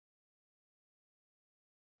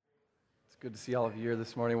Good to see all of you here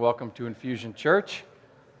this morning. Welcome to Infusion Church.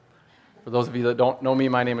 For those of you that don't know me,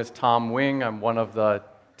 my name is Tom Wing. I'm one of the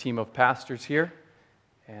team of pastors here.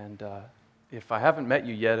 And if I haven't met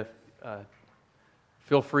you yet,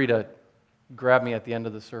 feel free to grab me at the end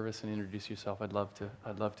of the service and introduce yourself. I'd love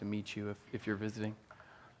to meet you if you're visiting.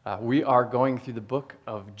 We are going through the book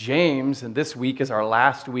of James, and this week is our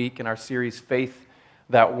last week in our series, Faith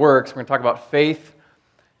That Works. We're going to talk about faith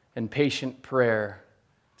and patient prayer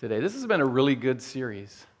today. This has been a really good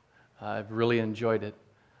series. I've really enjoyed it.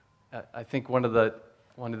 I think one of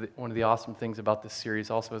the awesome things about this series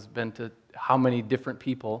also has been to how many different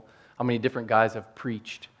guys have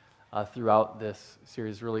preached throughout this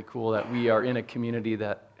series. It's really cool that we are in a community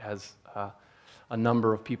that has a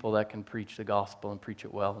number of people that can preach the gospel and preach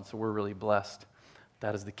it well, and so we're really blessed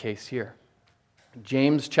that is the case here.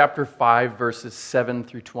 James chapter 5, verses 7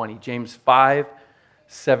 through 20. James 5,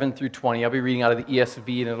 7 through 20. I'll be reading out of the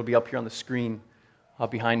ESV, and it'll be up here on the screen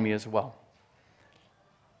behind me as well.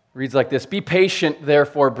 It reads like this: Be patient,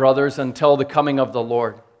 therefore, brothers, until the coming of the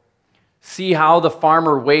Lord. See how the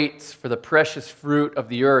farmer waits for the precious fruit of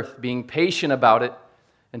the earth, being patient about it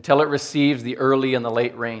until it receives the early and the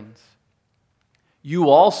late rains. You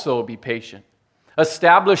also be patient.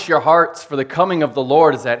 Establish your hearts, for the coming of the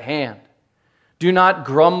Lord is at hand. Do not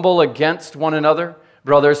grumble against one another,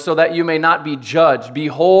 brothers, so that you may not be judged.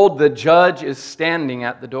 Behold, the judge is standing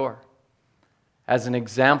at the door. As an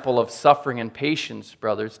example of suffering and patience,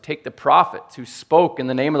 brothers, take the prophets who spoke in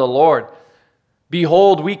the name of the Lord.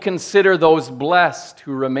 Behold, we consider those blessed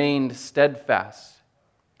who remained steadfast.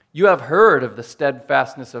 You have heard of the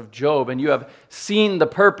steadfastness of Job, and you have seen the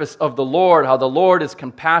purpose of the Lord, how the Lord is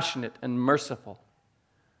compassionate and merciful.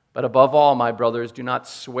 But above all, my brothers, do not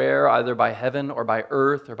swear either by heaven or by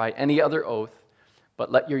earth or by any other oath,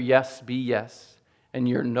 but let your yes be yes, and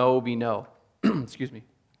your no be no. Excuse me.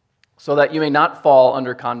 So that you may not fall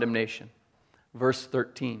under condemnation. Verse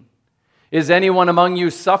 13. Is anyone among you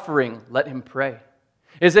suffering? Let him pray.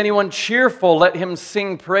 Is anyone cheerful? Let him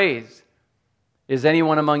sing praise. Is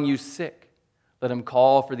anyone among you sick? Let him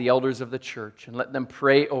call for the elders of the church, and let them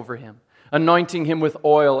pray over him, anointing him with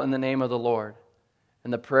oil in the name of the Lord.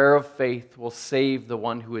 And the prayer of faith will save the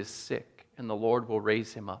one who is sick, and the Lord will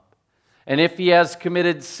raise him up. And if he has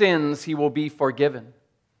committed sins, he will be forgiven.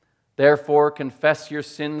 Therefore, confess your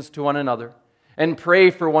sins to one another and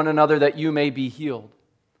pray for one another that you may be healed.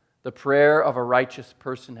 The prayer of a righteous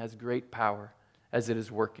person has great power as it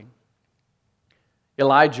is working.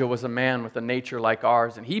 Elijah was a man with a nature like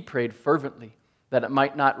ours, and he prayed fervently that it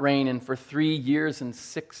might not rain, and for 3 years and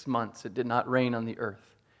 6 months it did not rain on the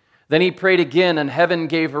earth. Then he prayed again, and heaven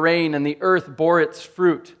gave rain, and the earth bore its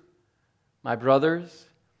fruit. My brothers,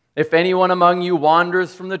 if anyone among you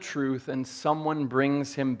wanders from the truth and someone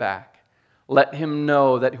brings him back, let him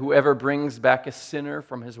know that whoever brings back a sinner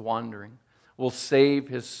from his wandering will save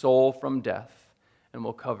his soul from death and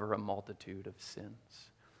will cover a multitude of sins.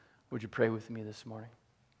 Would you pray with me this morning?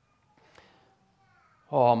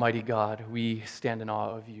 Oh, Almighty God, we stand in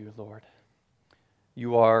awe of you, Lord.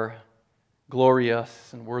 You are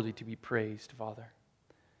glorious and worthy to be praised, Father.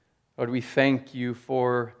 Lord, we thank you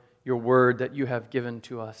for your word that you have given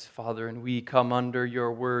to us, Father, and we come under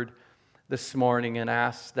your word this morning and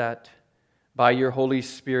ask that by your Holy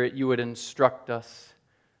Spirit you would instruct us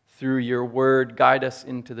through your word, guide us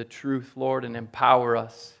into the truth, Lord, and empower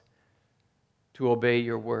us to obey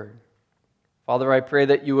your word. Father, I pray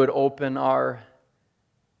that you would open our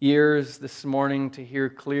ears this morning to hear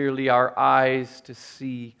clearly, our eyes to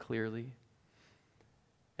see clearly,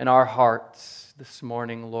 and our hearts this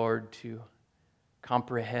morning, Lord, to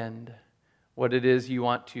comprehend what it is you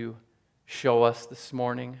want to show us this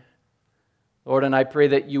morning. Lord, and I pray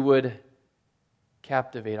that you would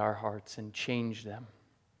captivate our hearts and change them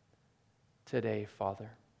today,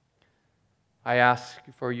 Father. I ask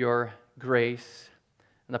for your grace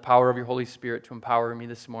and the power of your Holy Spirit to empower me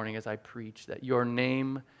this morning as I preach, that your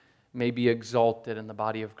name may be exalted and the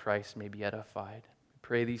body of Christ may be edified. I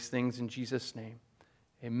pray these things in Jesus' name.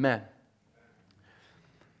 Amen.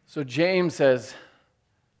 So James has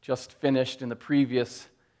just finished in the previous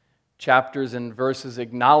chapters and verses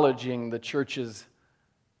acknowledging the church's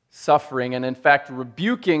suffering and in fact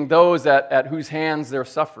rebuking those at whose hands they're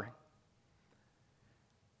suffering.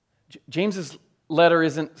 James's letter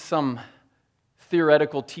isn't some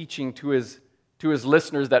theoretical teaching to his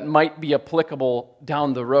listeners that might be applicable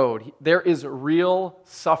down the road. There is real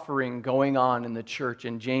suffering going on in the church,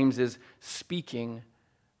 and James is speaking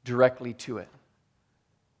directly to it.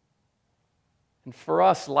 And for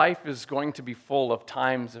us, life is going to be full of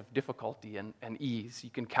times of difficulty and ease. You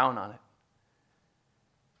can count on it.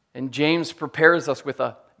 And James prepares us with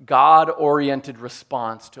a God-oriented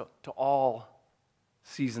response to all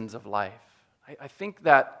seasons of life. I think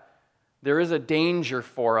that there is a danger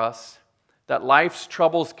for us that life's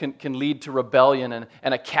troubles can lead to rebellion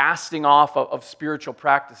and a casting off of spiritual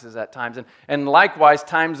practices at times. And likewise,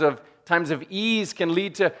 times of ease can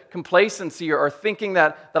lead to complacency or thinking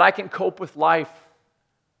that I can cope with life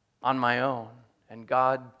on my own, and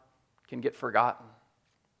God can get forgotten.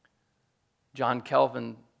 John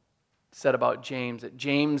Calvin said about James that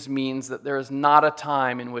James means that there is not a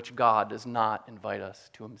time in which God does not invite us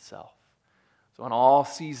to himself. So in all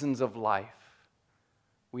seasons of life,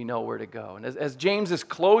 we know where to go. And as James is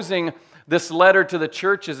closing this letter to the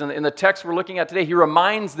churches, and in the text we're looking at today, he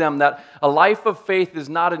reminds them that a life of faith is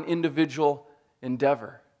not an individual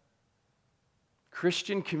endeavor.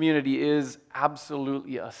 Christian community is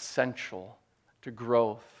absolutely essential to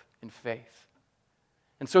growth in faith.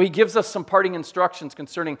 And so he gives us some parting instructions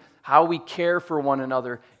concerning how we care for one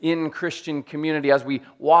another in Christian community as we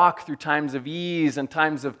walk through times of ease and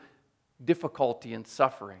times of difficulty and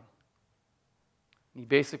suffering. He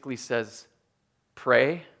basically says,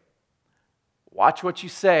 pray, watch what you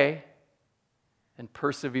say, and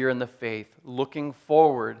persevere in the faith, looking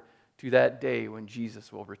forward to that day when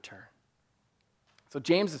Jesus will return. So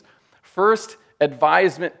James' first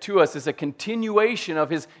advisement to us is a continuation of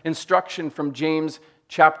his instruction from James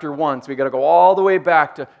chapter 1. So we got to go all the way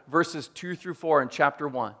back to verses 2 through 4 in chapter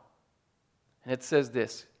 1. And it says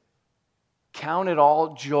this: "Count it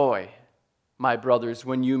all joy, my brothers,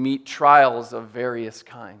 when you meet trials of various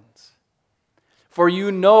kinds. For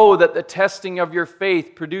you know that the testing of your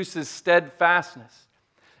faith produces steadfastness.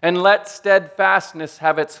 And let steadfastness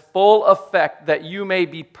have its full effect, that you may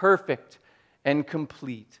be perfect and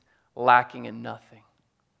complete, lacking in nothing."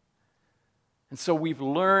 And so we've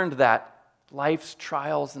learned that life's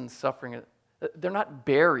trials and suffering, they're not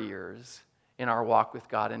barriers in our walk with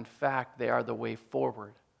God. In fact, they are the way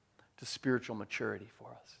forward to spiritual maturity for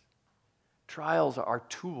us. Trials are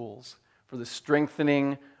tools for the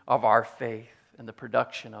strengthening of our faith and the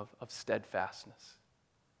production of steadfastness.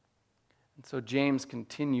 And so James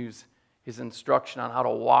continues his instruction on how to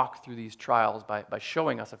walk through these trials by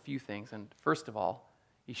showing us a few things. And first of all,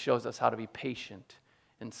 he shows us how to be patient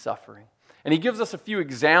in suffering. And he gives us a few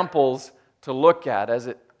examples to look at as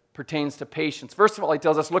it pertains to patience. First of all, he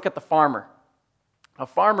tells us, look at the farmer. A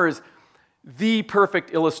farmer is the perfect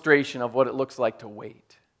illustration of what it looks like to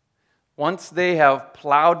wait. Once they have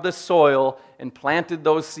plowed the soil and planted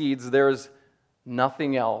those seeds, there's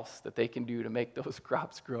nothing else that they can do to make those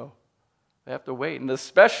crops grow. They have to wait. And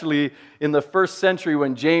especially in the first century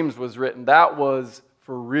when James was written, that was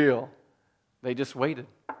for real. They just waited.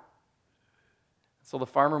 So the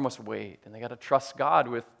farmer must wait, and they got to trust God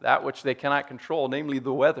with that which they cannot control, namely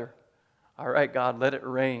the weather. All right, God, let it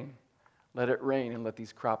rain. Let it rain and let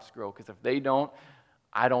these crops grow, because if they don't,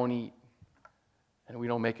 I don't eat, and we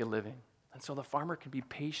don't make a living. And so the farmer can be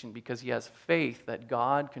patient because he has faith that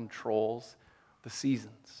God controls the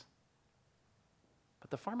seasons. But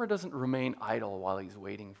the farmer doesn't remain idle while he's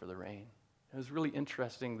waiting for the rain. It was really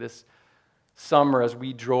interesting this summer as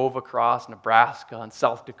we drove across Nebraska and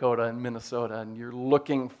South Dakota and Minnesota, and you're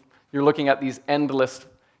looking at these endless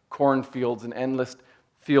cornfields and endless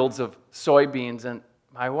fields of soybeans. And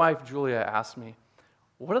my wife Julia asked me,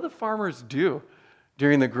 what do the farmers do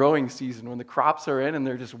during the growing season when the crops are in and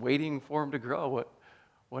they're just waiting for them to grow?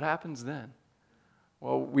 What happens then?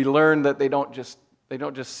 Well, we learned that they don't just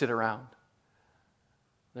sit around.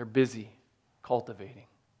 They're busy cultivating,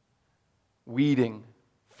 weeding,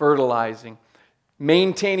 fertilizing,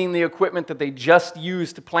 maintaining the equipment that they just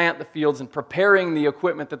used to plant the fields, and preparing the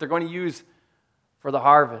equipment that they're going to use for the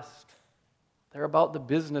harvest. They're about the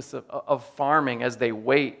business of farming as they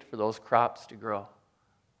wait for those crops to grow.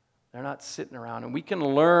 They're not sitting around. And we can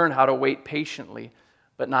learn how to wait patiently,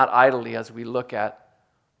 but not idly, as we look at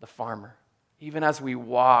the farmer. Even as we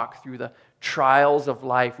walk through the trials of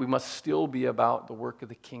life, we must still be about the work of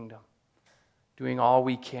the kingdom, doing all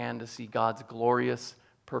we can to see God's glorious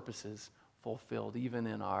purposes fulfilled, even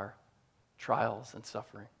in our trials and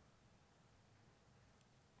suffering.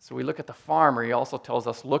 So we look at the farmer. He also tells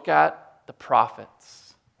us, look at the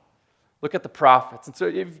prophets. Look at the prophets. And so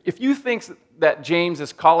if you think that James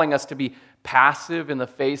is calling us to be passive in the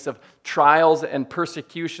face of trials and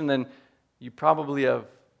persecution, then you probably have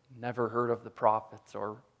never heard of the prophets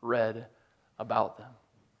or read about them.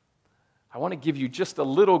 I want to give you just a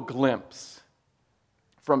little glimpse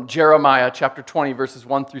from Jeremiah chapter 20, verses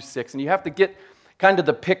 1 through 6. And you have to get kind of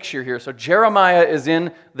the picture here. So Jeremiah is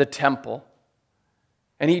in the temple.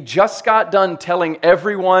 And he just got done telling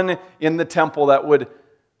everyone in the temple that would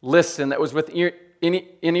listen, that was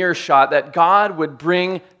in earshot that God would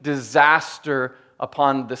bring disaster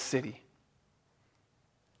upon the city.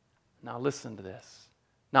 Now listen to this.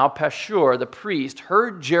 Now Pashur, the priest,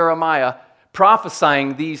 heard Jeremiah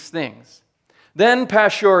prophesying these things. Then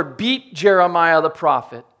Pashur beat Jeremiah the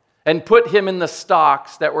prophet and put him in the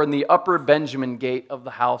stocks that were in the upper Benjamin gate of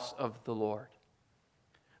the house of the Lord.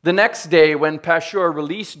 The next day, when Pashur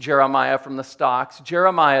released Jeremiah from the stocks,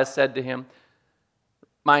 Jeremiah said to him,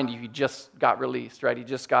 mind you, he just got released, right? He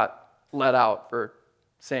just got let out for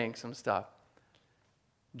saying some stuff.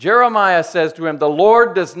 Jeremiah says to him, the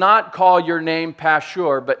Lord does not call your name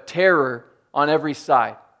Pashur, but terror on every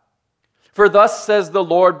side. For thus says the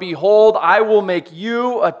Lord, behold, I will make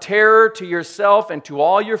you a terror to yourself and to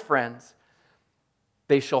all your friends.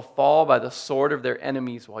 They shall fall by the sword of their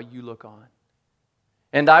enemies while you look on.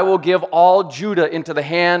 And I will give all Judah into the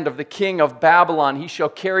hand of the king of Babylon. He shall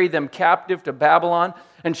carry them captive to Babylon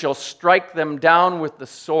and shall strike them down with the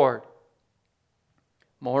sword.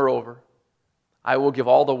 Moreover, I will give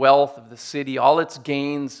all the wealth of the city, all its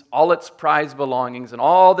gains, all its prized belongings, and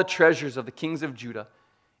all the treasures of the kings of Judah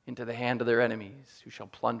into the hand of their enemies, who shall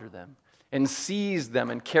plunder them and seize them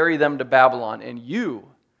and carry them to Babylon. And you,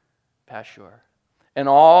 Pashur, and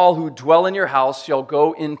all who dwell in your house shall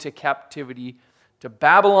go into captivity. To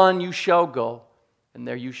Babylon you shall go, and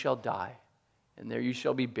there you shall die, and there you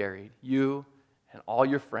shall be buried, you and all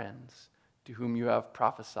your friends to whom you have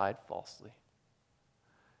prophesied falsely.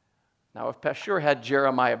 Now, if Pashur had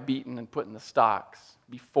Jeremiah beaten and put in the stocks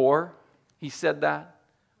before he said that,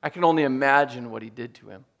 I can only imagine what he did to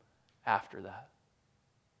him after that.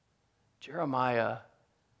 Jeremiah,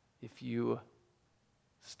 if you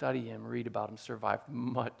study him, read about him, survived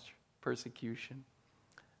much persecution.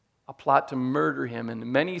 A plot to murder him, and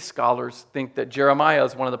many scholars think that Jeremiah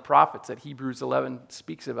is one of the prophets that Hebrews 11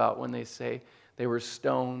 speaks about when they say they were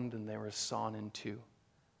stoned and they were sawn in two.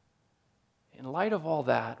 In light of all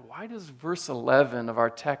that, why does verse 11 of our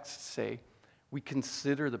text say we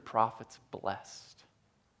consider the prophets blessed?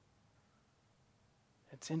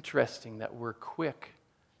 It's interesting that we're quick,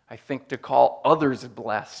 I think, to call others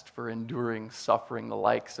blessed for enduring suffering the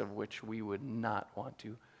likes of which we would not want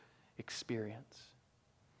to experience.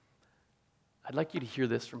 I'd like you to hear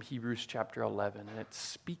this from Hebrews chapter 11, and it's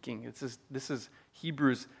speaking. This is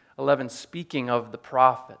Hebrews 11 speaking of the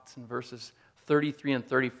prophets in verses 33 and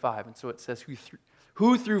 35. And so it says,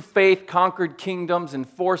 who through faith conquered kingdoms,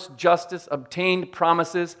 enforced justice, obtained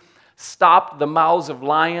promises, stopped the mouths of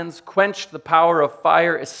lions, quenched the power of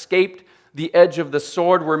fire, escaped the edge of the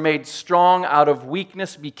sword, were made strong out of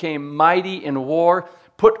weakness, became mighty in war,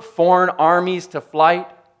 put foreign armies to flight.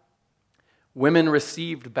 Women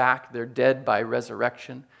received back their dead by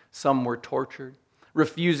resurrection. Some were tortured,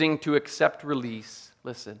 refusing to accept release.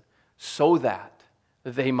 Listen, so that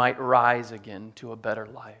they might rise again to a better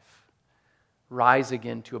life. Rise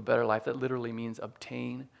again to a better life. That literally means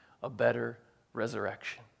obtain a better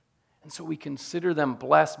resurrection. And so we consider them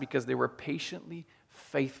blessed because they were patiently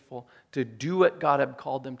faithful to do what God had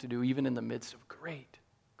called them to do, even in the midst of great,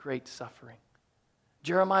 great suffering.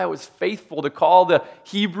 Jeremiah was faithful to call the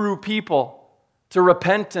Hebrew people to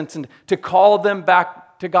repentance and to call them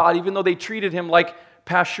back to God, even though they treated him like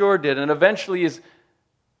Pashur did. And eventually his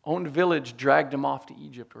own village dragged him off to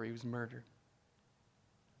Egypt where he was murdered.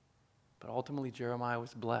 But ultimately Jeremiah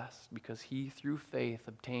was blessed because he, through faith,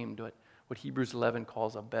 obtained what Hebrews 11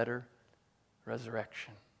 calls a better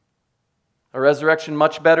resurrection. A resurrection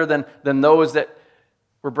much better than those that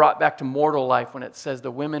were brought back to mortal life when it says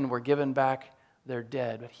the women were given back their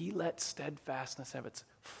dead. But he let steadfastness have its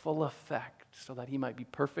full effect so that he might be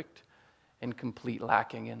perfect and complete,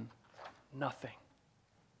 lacking in nothing.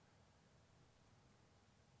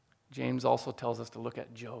 James also tells us to look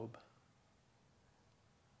at Job.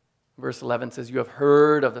 Verse 11 says, you have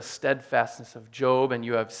heard of the steadfastness of Job, and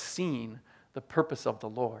you have seen the purpose of the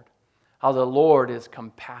Lord, how the Lord is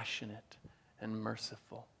compassionate and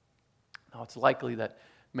merciful. Now, it's likely that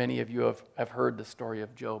many of you have heard the story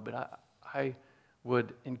of Job, but I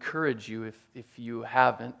would encourage you, if you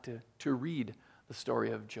haven't, to read the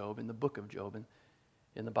story of Job in the book of Job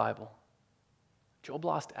in the Bible. Job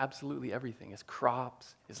lost absolutely everything. His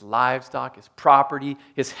crops, his livestock, his property,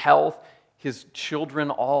 his health, his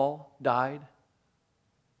children all died.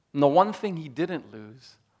 And the one thing he didn't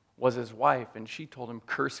lose was his wife, and she told him,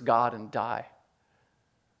 curse God and die.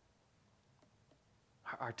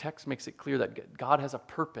 Our text makes it clear that God has a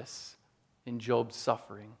purpose in Job's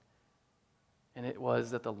suffering. And it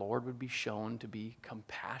was that the Lord would be shown to be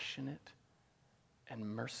compassionate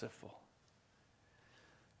and merciful.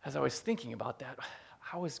 As I was thinking about that,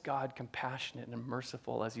 how is God compassionate and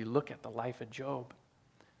merciful as you look at the life of Job?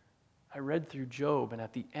 I read through Job, and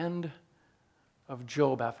at the end of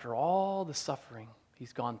Job, after all the suffering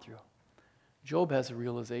he's gone through, Job has a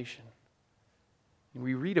realization. And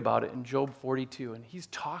we read about it in Job 42, and he's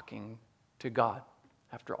talking to God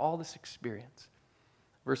after all this experience.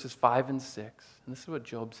 Verses 5 and 6, and this is what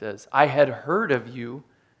Job says: I had heard of you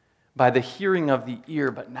by the hearing of the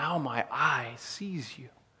ear, but now my eye sees you.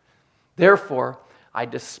 Therefore, I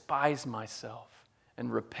despise myself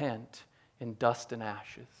and repent in dust and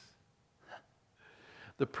ashes.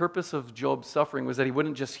 The purpose of Job's suffering was that he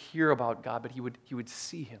wouldn't just hear about God, but he would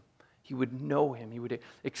see him. He would know him. He would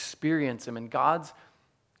experience him. And God's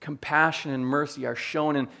compassion and mercy are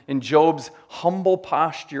shown in Job's humble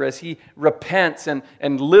posture as he repents, and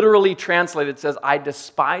literally translated says, I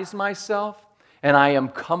despise myself and I am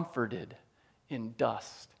comforted in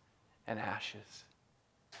dust and ashes.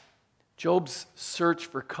 Job's search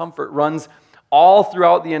for comfort runs all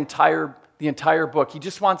throughout the entire book. He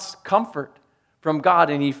just wants comfort from God,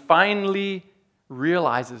 and he finally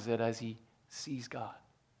realizes it as he sees God.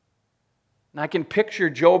 And I can picture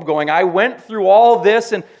Job going, I went through all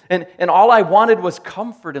this, and all I wanted was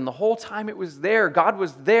comfort, and the whole time it was there. God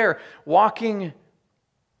was there, walking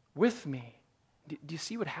with me. Do you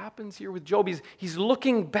see what happens here with Job? He's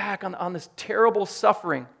looking back on this terrible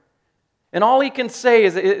suffering. And all he can say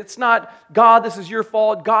is, it's not, God, this is your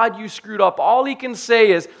fault. God, you screwed up. All he can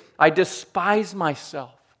say is, I despise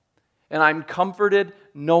myself. And I'm comforted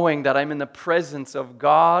knowing that I'm in the presence of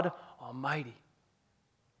God Almighty.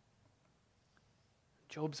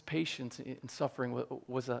 Job's patience in suffering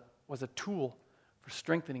was a tool for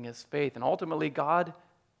strengthening his faith. And ultimately, God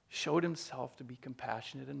showed himself to be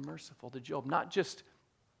compassionate and merciful to Job, not just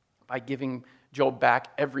by giving Job back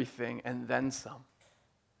everything and then some.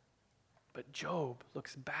 But Job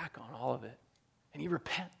looks back on all of it, and he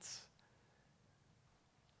repents.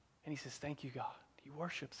 And he says, thank you, God. He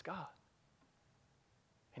worships God.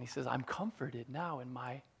 And he says, I'm comforted now in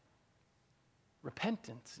my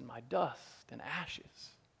repentance, in my dust and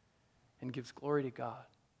ashes, and gives glory to God.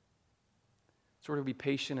 So we're to be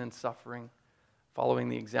patient in suffering, following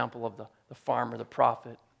the example of the farmer, the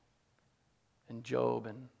prophet, and Job,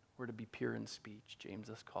 and we're to be pure in speech. James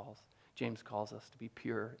calls us to be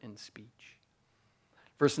pure in speech.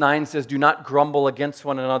 Verse 9 says, do not grumble against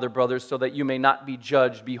one another, brothers, so that you may not be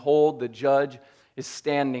judged. Behold, the judge is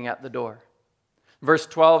standing at the door. Verse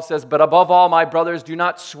 12 says, but above all, my brothers, do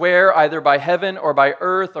not swear either by heaven or by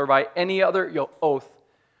earth or by any other oath,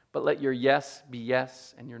 but let your yes be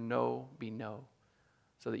yes and your no be no,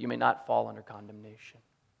 so that you may not fall under condemnation.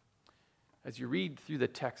 As you read through the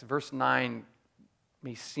text, verse 9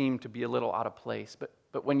 may seem to be a little out of place,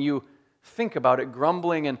 but when you think about it,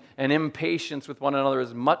 grumbling and impatience with one another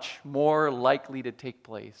is much more likely to take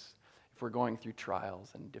place if we're going through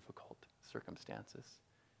trials and difficult circumstances.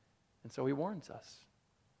 And so he warns us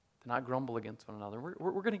to not grumble against one another.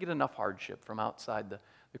 We're going to get enough hardship from outside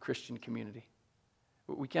the Christian community.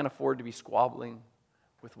 We can't afford to be squabbling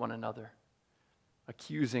with one another,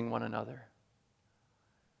 accusing one another.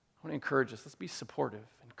 I want to encourage us. Let's be supportive.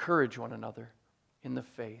 Encourage one another in the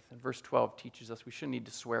faith. And verse 12 teaches us we shouldn't need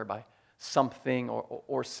to swear by something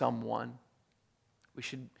or someone. We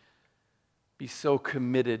should be so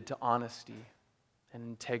committed to honesty and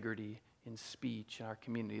integrity in speech in our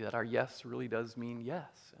community that our yes really does mean yes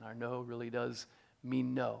and our no really does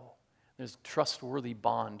mean no. There's a trustworthy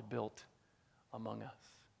bond built among us.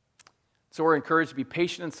 So we're encouraged to be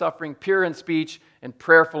patient in suffering, pure in speech, and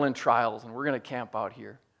prayerful in trials. And we're going to camp out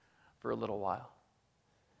here for a little while.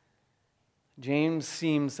 James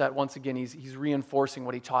seems that once again he's reinforcing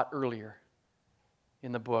what he taught earlier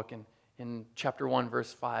in the book in chapter 1,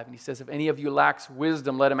 verse 5. And he says, if any of you lacks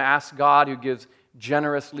wisdom, let him ask God, who gives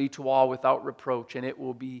generously to all without reproach, and it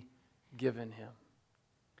will be given him.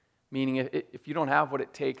 Meaning, if you don't have what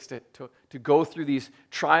it takes to go through these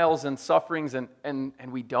trials and sufferings, and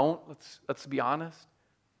we don't, let's be honest,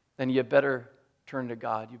 then you better turn to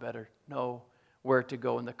God. You better know where to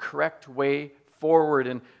go in the correct way forward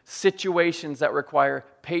in situations that require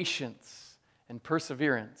patience and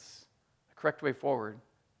perseverance. The correct way forward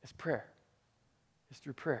is prayer. Is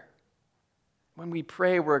through prayer. When we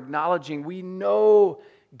pray, we're acknowledging we know,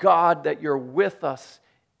 God, that you're with us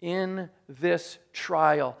in this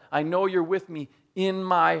trial. I know you're with me in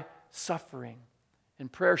my suffering. And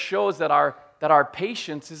prayer shows that our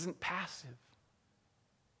patience isn't passive.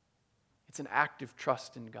 It's an active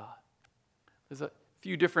trust in God. There's a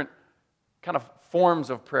few different kind of forms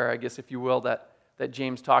of prayer, I guess, if you will, that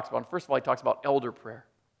James talks about. And first of all, he talks about elder prayer.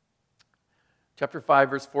 Chapter 5,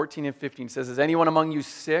 verse 14 and 15 says, is anyone among you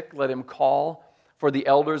sick? Let him call for the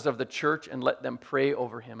elders of the church and let them pray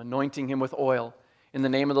over him, anointing him with oil in the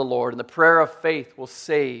name of the Lord, and the prayer of faith will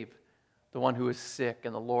save the one who is sick,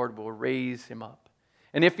 and the Lord will raise him up.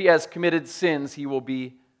 And if he has committed sins, he will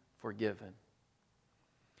be forgiven.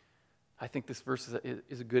 I think this verse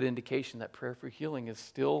is a good indication that prayer for healing is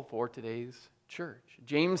still for today's church.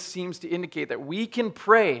 James seems to indicate that we can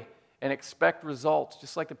pray and expect results,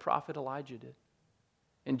 just like the prophet Elijah did.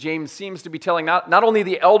 And James seems to be telling not only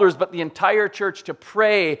the elders, but the entire church to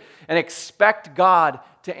pray and expect God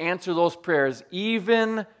to answer those prayers,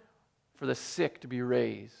 even for the sick to be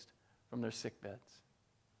raised from their sick beds.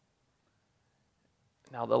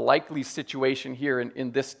 Now, the likely situation here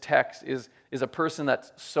in this text is a person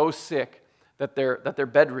that's so sick that they're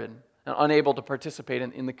bedridden and unable to participate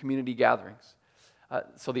in the community gatherings.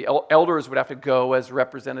 So the elders would have to go as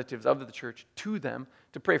representatives of the church to them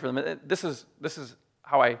to pray for them. And this is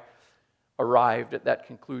how I arrived at that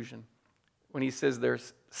conclusion. When he says they're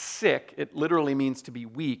sick, it literally means to be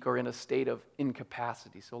weak or in a state of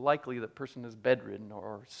incapacity. So likely the person is bedridden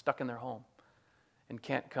or stuck in their home and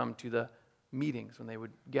can't come to the meetings when they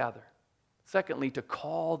would gather. Secondly, to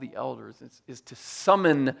call the elders is to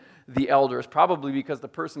summon the elders, probably because the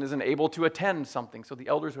person isn't able to attend something. So the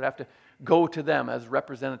elders would have to go to them as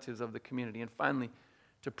representatives of the community. And finally,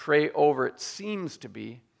 to pray over, it seems to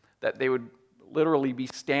be that they would literally be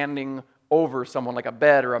standing over someone like a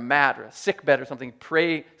bed or a mat or a sick bed or something,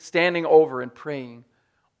 standing over and praying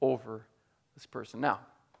over this person. Now,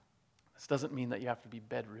 this doesn't mean that you have to be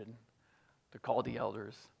bedridden to call the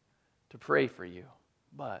elders to pray for you,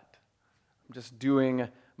 but I'm just doing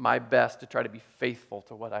my best to try to be faithful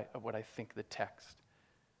to what I think the text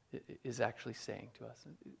is actually saying to us.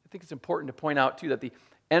 I think it's important to point out, too, that the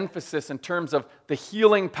emphasis in terms of the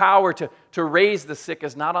healing power to raise the sick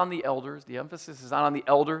is not on the elders. The emphasis is not on the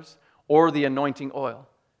elders or the anointing oil,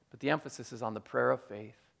 but the emphasis is on the prayer of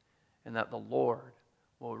faith and that the Lord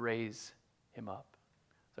will raise him up.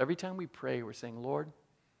 So every time we pray, we're saying, Lord,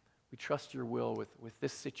 we trust your will with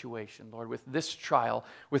this situation, Lord, with this trial,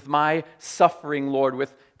 with my suffering, Lord,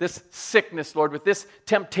 with this sickness, Lord, with this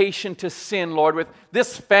temptation to sin, Lord, with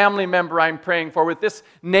this family member I'm praying for, with this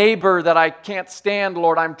neighbor that I can't stand,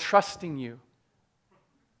 Lord, I'm trusting you.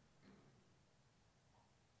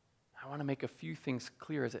 I want to make a few things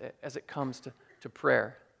clear as it comes to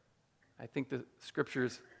prayer. I think the Scripture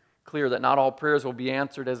is clear that not all prayers will be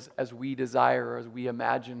answered as we desire or as we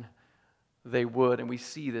imagine they would, and we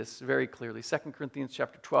see this very clearly. 2 Corinthians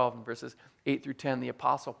chapter 12 and verses 8 through 10, the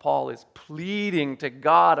Apostle Paul is pleading to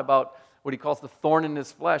God about what he calls the thorn in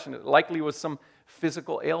his flesh, and it likely was some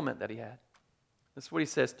physical ailment that he had. This is what he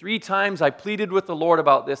says, 3 times I pleaded with the Lord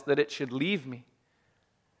about this, that it should leave me.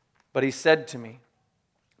 But he said to me,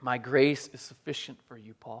 my grace is sufficient for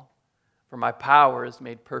you, Paul, for my power is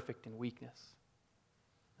made perfect in weakness.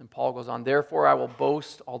 And Paul goes on, therefore I will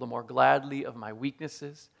boast all the more gladly of my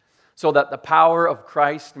weaknesses, so that the power of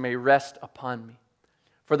Christ may rest upon me.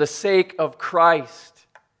 For the sake of Christ,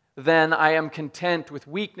 then I am content with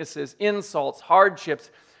weaknesses, insults, hardships,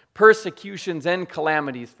 persecutions, and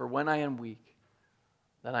calamities. For when I am weak,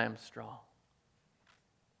 then I am strong.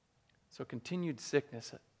 So continued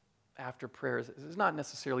sickness after prayers is not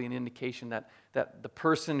necessarily an indication that the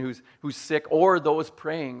person who's sick or those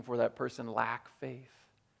praying for that person lack faith.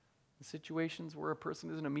 In situations where a person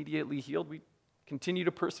isn't immediately healed, we continue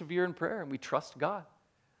to persevere in prayer, and we trust God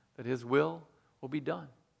that his will be done.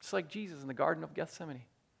 Just like Jesus in the Garden of Gethsemane.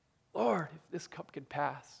 Lord, if this cup could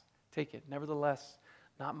pass, take it. Nevertheless,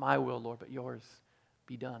 not my will, Lord, but yours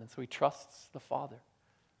be done. And so he trusts the Father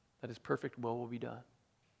that his perfect will be done.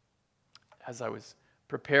 As I was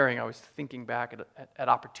preparing, I was thinking back at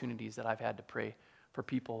opportunities that I've had to pray for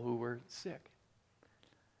people who were sick.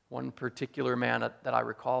 One particular man that I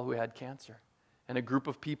recall who had cancer. And a group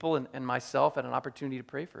of people and myself had an opportunity to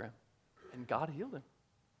pray for him. And God healed him.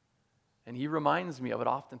 And he reminds me of it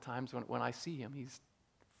oftentimes when I see him. He's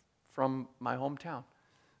from my hometown,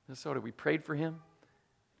 Minnesota. We prayed for him.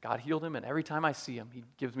 God healed him. And every time I see him, he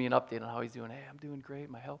gives me an update on how he's doing. Hey, I'm doing great.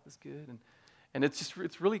 My health is good. And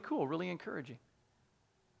it's really cool, really encouraging.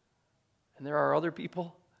 And there are other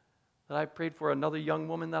people that I prayed for. Another young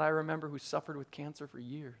woman that I remember who suffered with cancer for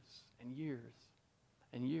years and years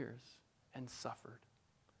and years. And suffered.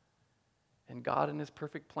 And God, in his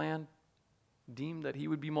perfect plan, deemed that he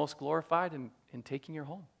would be most glorified in taking her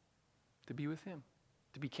home, to be with him,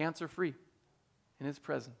 to be cancer-free in his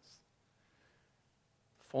presence.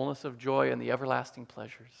 Fullness of joy and the everlasting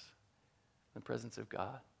pleasures in the presence of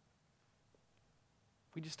God.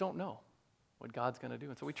 We just don't know what God's going to do,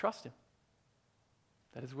 and so we trust him,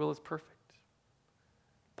 that his will is perfect.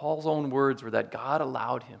 Paul's own words were that God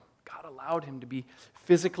allowed him to be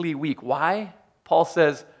physically weak. Why? Paul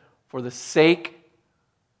says, for the sake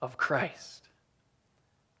of Christ.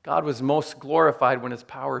 God was most glorified when his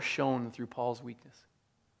power shone through Paul's weakness.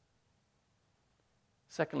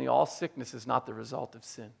 Secondly, all sickness is not the result of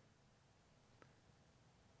sin.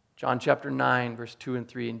 John chapter 9, verse 2 and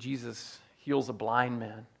 3, and Jesus heals a blind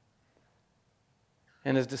man.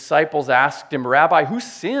 And his disciples asked him, Rabbi, who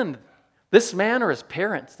sinned, this man or his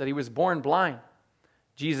parents, that he was born blind?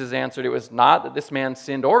 Jesus answered, it was not that this man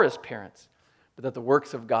sinned or his parents, but that the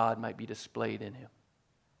works of God might be displayed in him.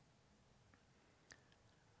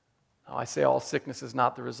 Now, I say all sickness is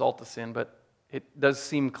not the result of sin, but it does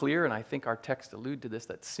seem clear, and I think our text allude to this,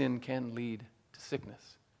 that sin can lead to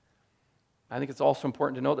sickness. I think it's also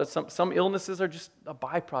important to note that some illnesses are just a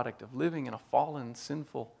byproduct of living in a fallen,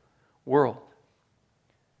 sinful world.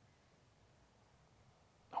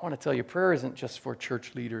 I want to tell you, prayer isn't just for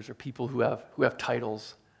church leaders or people who have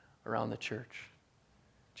titles around the church.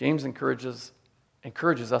 James encourages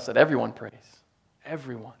us that everyone prays.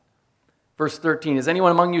 Everyone. Verse 13, is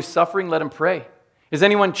anyone among you suffering? Let him pray. Is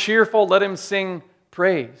anyone cheerful? Let him sing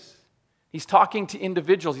praise. He's talking to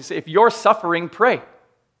individuals. He says, if you're suffering, pray.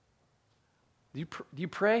 Do you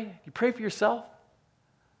pray? Do you pray for yourself?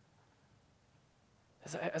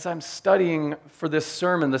 As I'm studying for this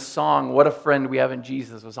sermon, the song, What a Friend We Have in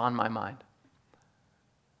Jesus, was on my mind.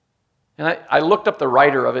 And I looked up the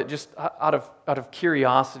writer of it just out of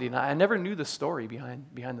curiosity, and I never knew the story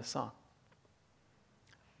behind the song.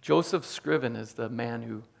 Joseph Scriven is the man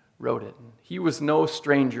who wrote it. And he was no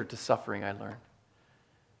stranger to suffering, I learned.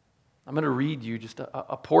 I'm going to read you just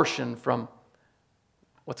a portion from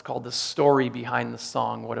what's called the story behind the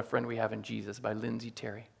song, What a Friend We Have in Jesus, by Lindsay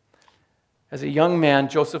Terry. As a young man,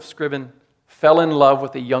 Joseph Scriven fell in love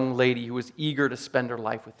with a young lady who was eager to spend her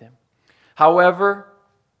life with him. However,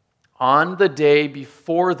 on the day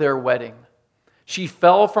before their wedding, she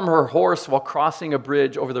fell from her horse while crossing a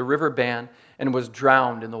bridge over the river Ban and was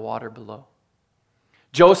drowned in the water below.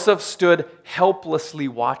 Joseph stood helplessly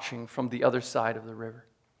watching from the other side of the river.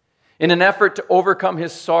 In an effort to overcome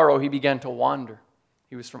his sorrow, he began to wander.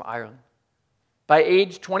 He was from Ireland. By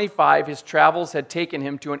age 25, his travels had taken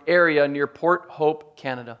him to an area near Port Hope,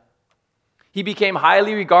 Canada. He became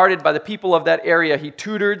highly regarded by the people of that area. He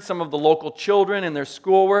tutored some of the local children in their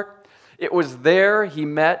schoolwork. It was there he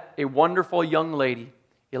met a wonderful young lady,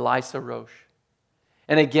 Elisa Roche,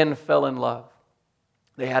 and again fell in love.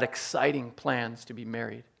 They had exciting plans to be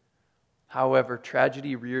married. However,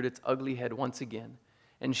 tragedy reared its ugly head once again,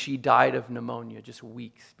 and she died of pneumonia just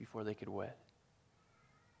weeks before they could wed.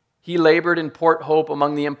 He labored in Port Hope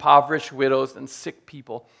among the impoverished widows and sick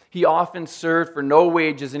people. He often served for no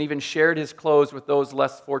wages and even shared his clothes with those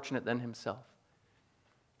less fortunate than himself.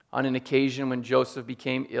 On an occasion when Joseph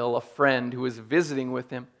became ill, a friend who was visiting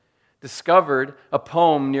with him discovered a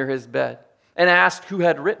poem near his bed and asked who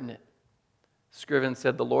had written it. Scriven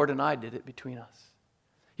said, the Lord and I did it between us.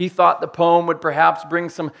 He thought the poem would perhaps bring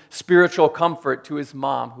some spiritual comfort to his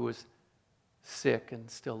mom, who was sick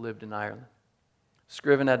and still lived in Ireland.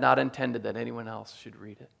 Scriven had not intended that anyone else should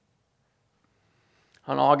read it.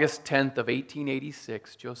 On August 10th of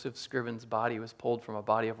 1886, Joseph Scriven's body was pulled from a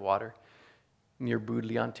body of water near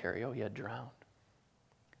Boodley, Ontario. He had drowned.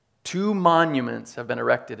 2 monuments have been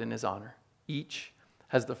erected in his honor. Each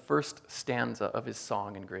has the first stanza of his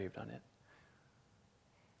song engraved on it.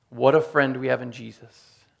 What a friend we have in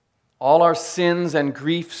Jesus. All our sins and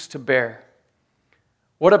griefs to bear.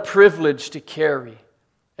 What a privilege to carry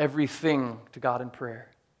everything to God in prayer.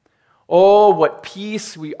 Oh, what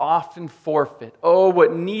peace we often forfeit. Oh,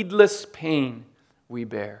 what needless pain we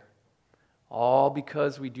bear. All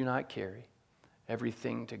because we do not carry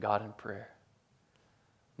everything to God in prayer.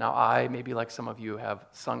 Now I, maybe like some of you, have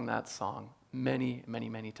sung that song many, many,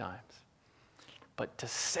 many times. But to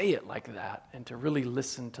say it like that and to really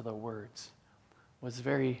listen to the words was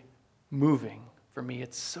very moving for me.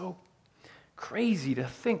 It's so crazy to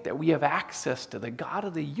think that we have access to the God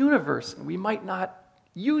of the universe and we might not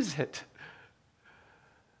use it.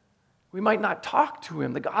 We might not talk to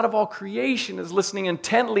him. The God of all creation is listening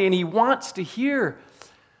intently and he wants to hear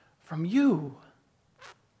from you.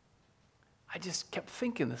 I just kept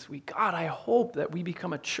thinking this week, God, I hope that we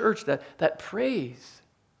become a church that prays.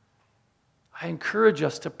 I encourage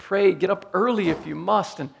us to pray. Get up early if you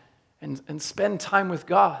must and spend time with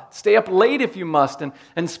God. Stay up late if you must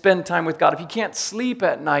and spend time with God. If you can't sleep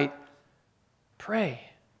at night, pray.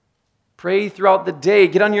 Pray throughout the day.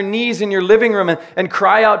 Get on your knees in your living room and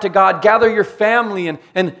cry out to God. Gather your family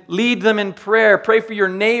and lead them in prayer. Pray for your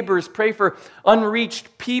neighbors. Pray for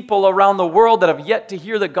unreached people around the world that have yet to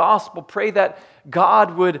hear the gospel. Pray that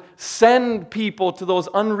God would send people to those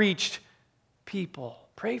unreached people.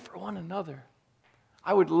 Pray for one another.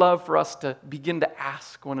 I would love for us to begin to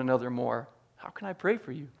ask one another more, how can I pray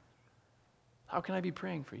for you? How can I be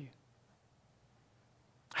praying for you?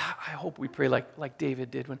 I hope we pray like David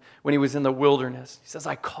did when he was in the wilderness. He says,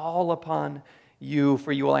 I call upon you,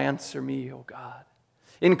 for you will answer me, O God.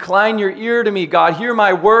 Incline your ear to me, God. Hear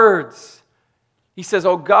my words. He says,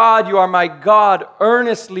 O God, you are my God.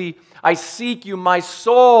 Earnestly I seek you. My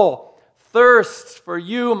soul thirsts for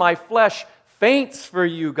you. My flesh faints for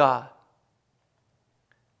you, God.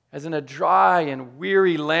 As in a dry and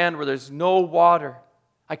weary land where there's no water.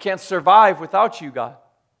 I can't survive without you, God.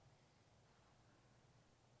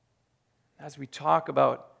 As we talk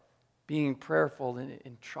about being prayerful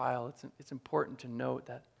in trial, it's important to note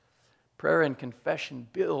that prayer and confession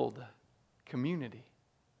build community.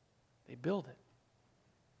 They build it.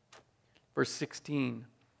 Verse 16,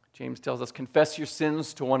 James tells us, confess your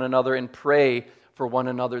sins to one another and pray for one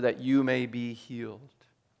another that you may be healed.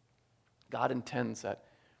 God intends that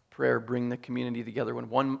prayer bring the community together. When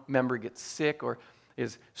one member gets sick or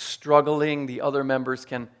is struggling, the other members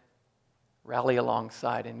can rally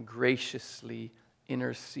alongside and graciously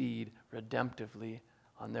intercede redemptively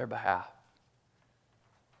on their behalf.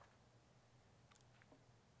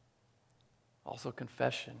 Also,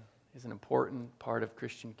 confession is an important part of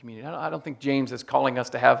Christian community. I don't think James is calling us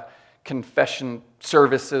to have confession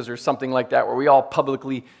services or something like that where we all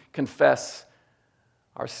publicly confess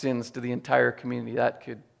our sins to the entire community. That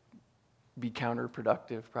could be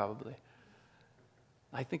counterproductive, probably.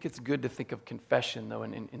 I think it's good to think of confession, though,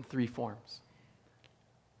 in three forms.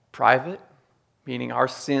 Private, meaning our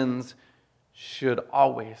sins should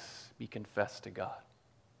always be confessed to God.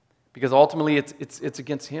 Because ultimately, it's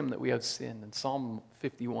against Him that we have sinned, and Psalm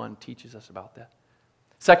 51 teaches us about that.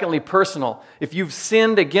 Secondly, personal. If you've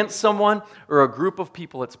sinned against someone or a group of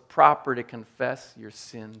people, it's proper to confess your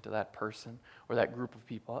sin to that person or that group of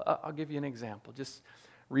people. I'll give you an example. Just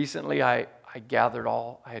recently, I had gathered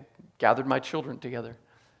my children together,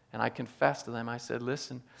 and I confessed to them. I said,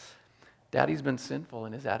 listen, Daddy's been sinful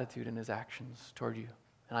in his attitude and his actions toward you.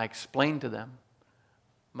 And I explained to them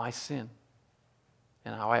my sin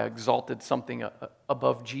and how I exalted something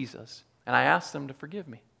above Jesus. And I asked them to forgive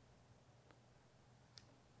me.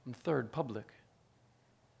 And third, public.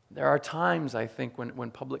 There are times, I think, when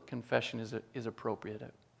public confession is appropriate.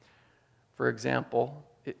 For example,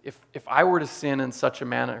 if I were to sin in such a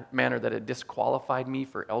manner that it disqualified me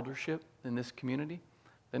for eldership in this community,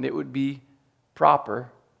 then it would be proper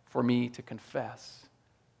for me to confess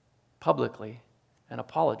publicly and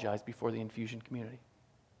apologize before the Infusion community.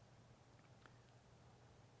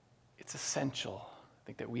 It's essential, I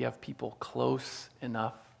think, that we have people close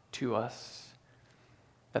enough to us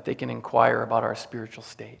that they can inquire about our spiritual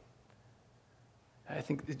state. I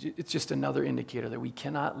think it's just another indicator that we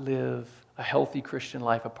cannot live a healthy Christian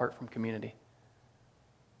life apart from community.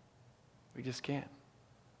 We just can't.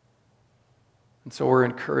 And so we're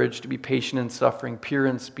encouraged to be patient in suffering, pure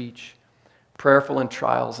in speech, prayerful in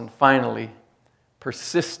trials, and finally,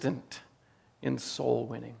 persistent in soul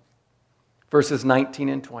winning. Verses 19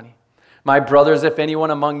 and 20. My brothers, if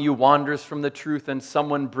anyone among you wanders from the truth and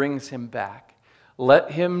someone brings him back,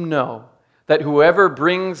 let him know that whoever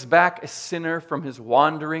brings back a sinner from his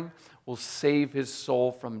wandering will save his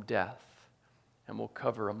soul from death and will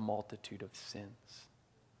cover a multitude of sins.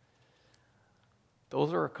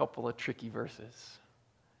 Those are a couple of tricky verses.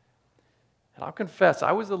 And I'll confess,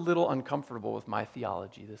 I was a little uncomfortable with my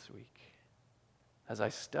theology this week as I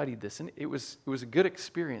studied this, and it was a good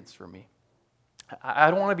experience for me.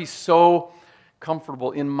 I don't want to be so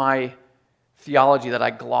comfortable in my theology that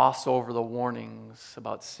I gloss over the warnings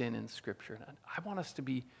about sin in Scripture. I want us to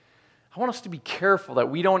be careful that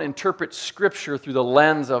we don't interpret Scripture through the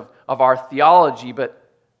lens of our theology, but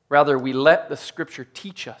rather we let the Scripture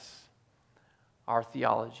teach us our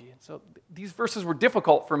theology. And so these verses were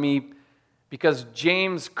difficult for me because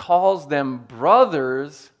James calls them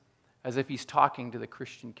brothers as if he's talking to the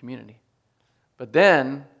Christian community. But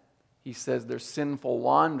then he says their sinful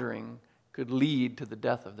wandering could lead to the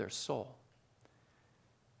death of their soul.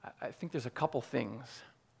 I think there's a couple things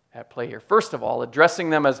at play here. First of all, addressing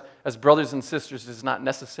them as brothers and sisters does not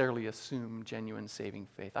necessarily assume genuine saving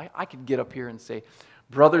faith. I could get up here and say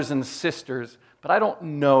brothers and sisters, but I don't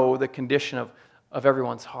know the condition of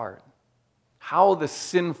everyone's heart. How the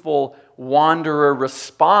sinful wanderer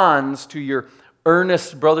responds to your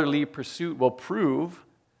earnest brotherly pursuit will prove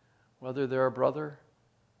whether they're a brother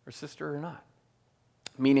or sister or not.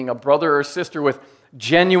 Meaning a brother or sister with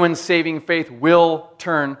genuine saving faith will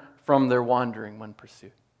turn from their wandering when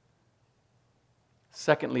pursued.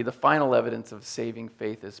 Secondly, the final evidence of saving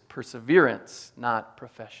faith is perseverance, not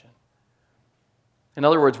profession. In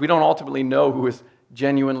other words, we don't ultimately know who is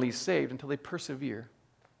genuinely saved until they persevere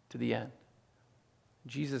to the end.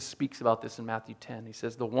 Jesus speaks about this in Matthew 10. He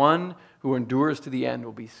says, the one who endures to the end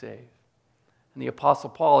will be saved. And the Apostle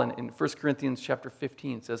Paul in 1 Corinthians chapter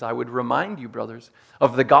 15 says, I would remind you, brothers,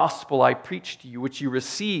 of the gospel I preached to you, which you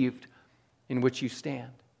received, in which you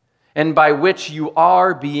stand, and by which you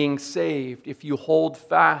are being saved, if you hold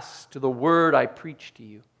fast to the word I preached to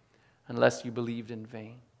you, unless you believed in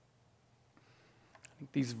vain. I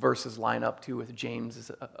think these verses line up too with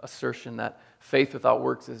James' assertion that faith without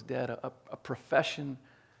works is dead. A profession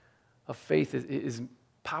of faith is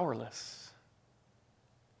powerless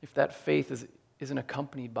if that faith isn't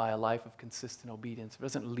accompanied by a life of consistent obedience. It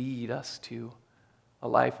doesn't lead us to a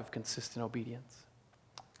life of consistent obedience.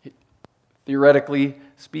 Theoretically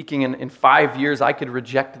speaking, in 5 years, I could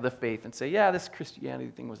reject the faith and say, yeah, this Christianity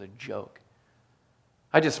thing was a joke.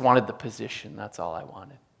 I just wanted the position. That's all I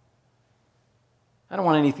wanted. I don't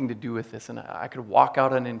want anything to do with this. And I could walk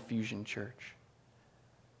out an Infusion Church.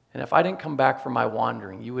 And if I didn't come back from my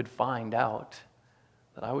wandering, you would find out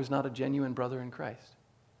that I was not a genuine brother in Christ.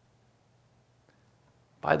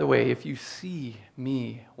 By the way, if you see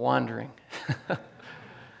me wandering,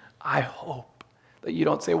 I hope that you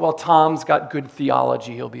don't say, well, Tom's got good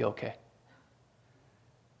theology, he'll be okay.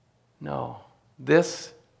 No,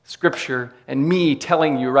 this scripture and me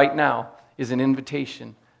telling you right now is an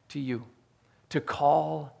invitation to you to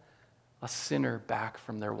call a sinner back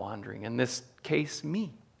from their wandering. In this case,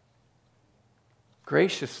 me.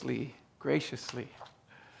 Graciously,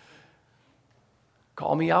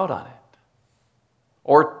 call me out on it.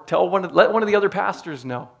 Or let one of the other pastors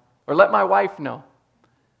know. Or let my wife know.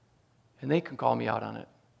 And they can call me out on it.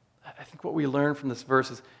 I think what we learn from this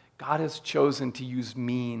verse is God has chosen to use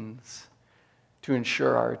means to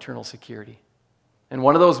ensure our eternal security. And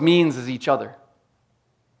one of those means is each other.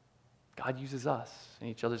 God uses us in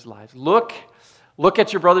each other's lives. Look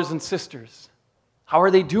at your brothers and sisters. How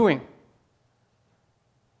are they doing?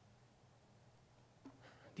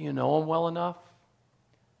 Do you know them well enough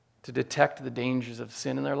to detect the dangers of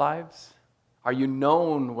sin in their lives? Are you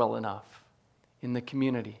known well enough in the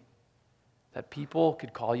community that people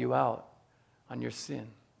could call you out on your sin,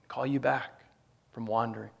 call you back from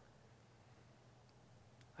wandering?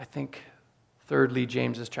 I think, thirdly,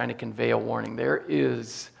 James is trying to convey a warning. There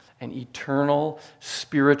is an eternal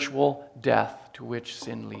spiritual death to which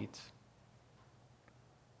sin leads.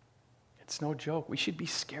 It's no joke. We should be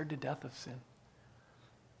scared to death of sin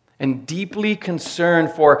and deeply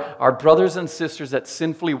concerned for our brothers and sisters that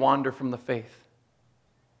sinfully wander from the faith.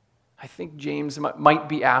 I think James might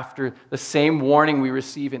be after the same warning we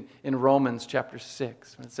receive in Romans chapter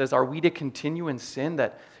 6. When it says, are we to continue in sin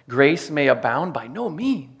that grace may abound? By no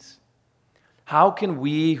means. How can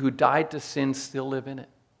we who died to sin still live in it?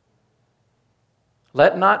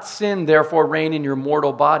 Let not sin therefore reign in your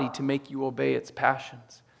mortal body to make you obey its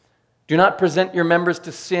passions. Do not present your members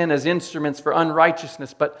to sin as instruments for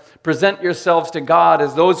unrighteousness, but present yourselves to God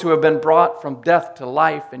as those who have been brought from death to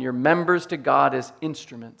life, and your members to God as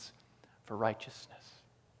instruments for righteousness.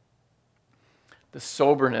 The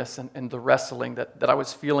soberness and the wrestling that I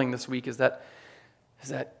was feeling this week is that,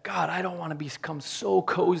 God, I don't want to become so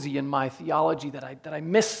cozy in my theology that I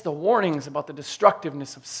miss the warnings about the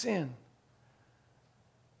destructiveness of sin.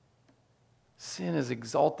 Sin is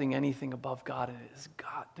exalting anything above God, and it has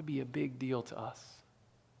got to be a big deal to us.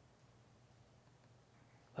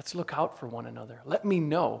 Let's look out for one another. Let me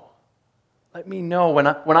know. Let me know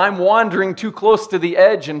when I'm wandering too close to the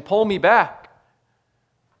edge and pull me back.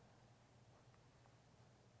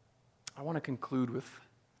 I want to conclude with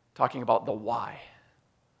talking about the why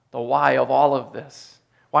of all of this.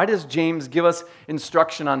 Why does James give us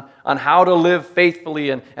instruction on how to live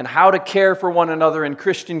faithfully and how to care for one another in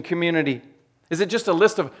Christian community? Is it just a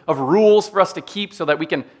list of rules for us to keep so that we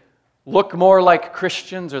can look more like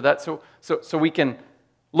Christians, or that so we can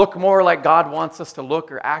look more like God wants us to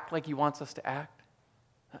look, or act like He wants us to act?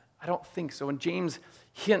 I don't think so. And James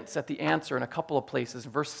hints at the answer in a couple of places.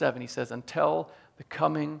 In verse 7, he says, until the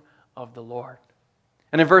coming of the Lord.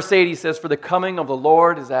 And in verse 8, he says, for the coming of the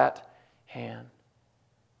Lord is at hand.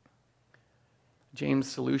 James'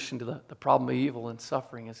 solution to the problem of evil and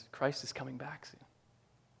suffering is Christ is coming back soon.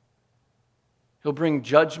 He'll bring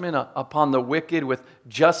judgment upon the wicked with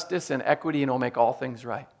justice and equity, and He'll make all things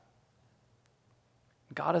right.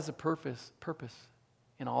 God has a purpose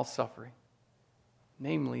in all suffering.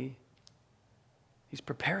 Namely, He's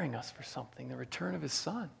preparing us for something, the return of His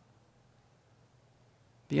Son.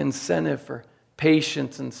 The incentive for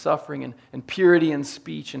patience and suffering and purity in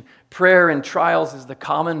speech and prayer and trials is the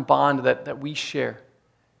common bond that we share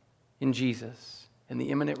in Jesus and the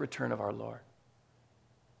imminent return of our Lord.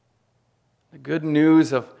 The good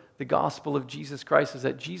news of the gospel of Jesus Christ is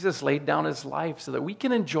that Jesus laid down his life so that we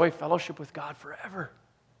can enjoy fellowship with God forever.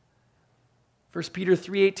 1 Peter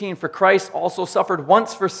 3:18, for Christ also suffered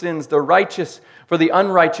once for sins, the righteous for the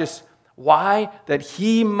unrighteous. Why? That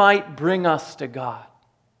he might bring us to God.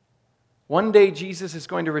 One day Jesus is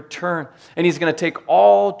going to return, and he's going to take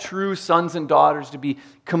all true sons and daughters to be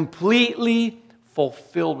completely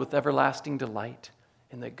fulfilled with everlasting delight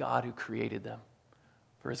in the God who created them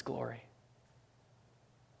for his glory.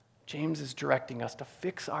 James is directing us to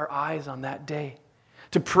fix our eyes on that day,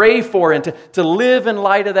 to pray for and to live in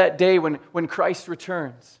light of that day when Christ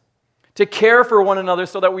returns, to care for one another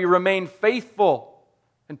so that we remain faithful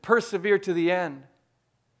and persevere to the end.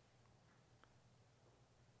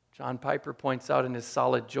 John Piper points out in his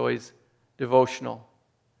Solid Joys devotional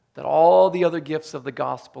that all the other gifts of the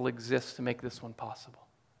gospel exist to make this one possible.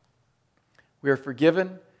 We are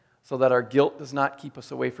forgiven so that our guilt does not keep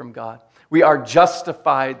us away from God. We are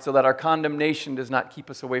justified so that our condemnation does not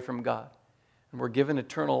keep us away from God. And we're given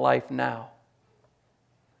eternal life now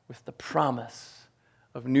with the promise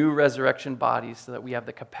of new resurrection bodies so that we have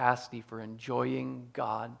the capacity for enjoying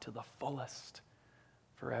God to the fullest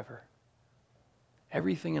forever.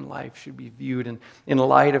 Everything in life should be viewed in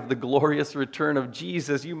light of the glorious return of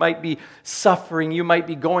Jesus. You might be suffering, you might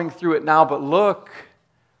be going through it now, but look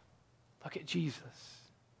at Jesus.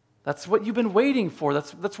 That's what you've been waiting for.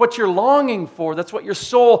 That's what you're longing for. That's what your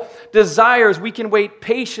soul desires. We can wait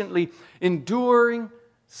patiently, enduring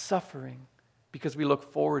suffering because we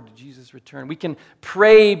look forward to Jesus' return. We can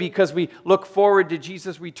pray because we look forward to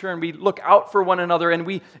Jesus' return. We look out for one another and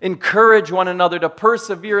we encourage one another to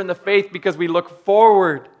persevere in the faith because we look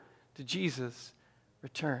forward to Jesus'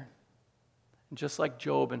 return. And just like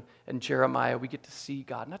Job and Jeremiah, we get to see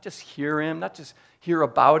God, not just hear him, not just hear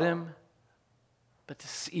about him, but to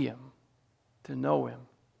see him, to know him.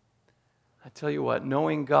 I tell you what,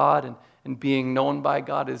 knowing God and being known by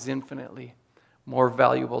God is infinitely more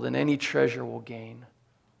valuable than any treasure we'll gain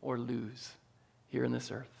or lose here in this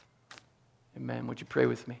earth. Amen. Would you pray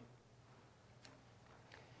with me?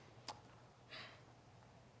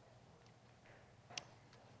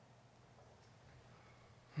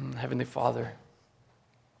 Heavenly Father,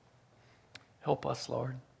 help us,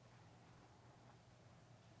 Lord,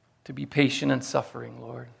 to be patient in suffering,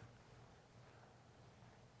 Lord.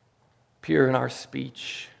 Pure in our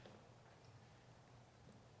speech,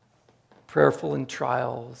 prayerful in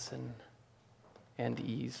trials and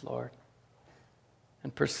ease, Lord,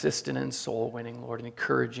 and persistent in soul winning, Lord, and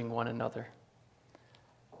encouraging one another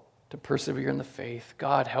to persevere in the faith.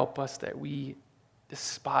 God, help us that we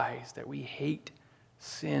despise, that we hate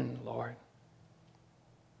sin, Lord.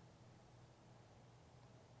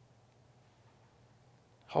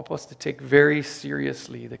 Help us to take very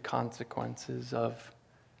seriously the consequences of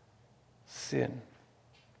sin.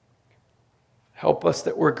 Help us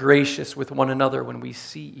that we're gracious with one another when we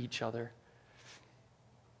see each other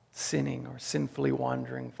sinning or sinfully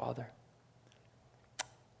wandering, Father.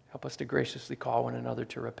 Help us to graciously call one another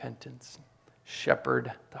to repentance.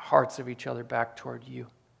 Shepherd the hearts of each other back toward you.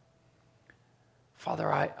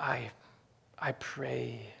 Father, I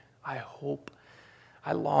pray, I hope,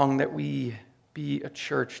 I long that we be a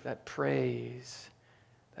church that prays,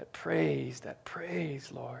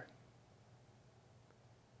 Lord.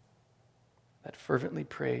 That fervently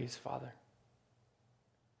prays, Father.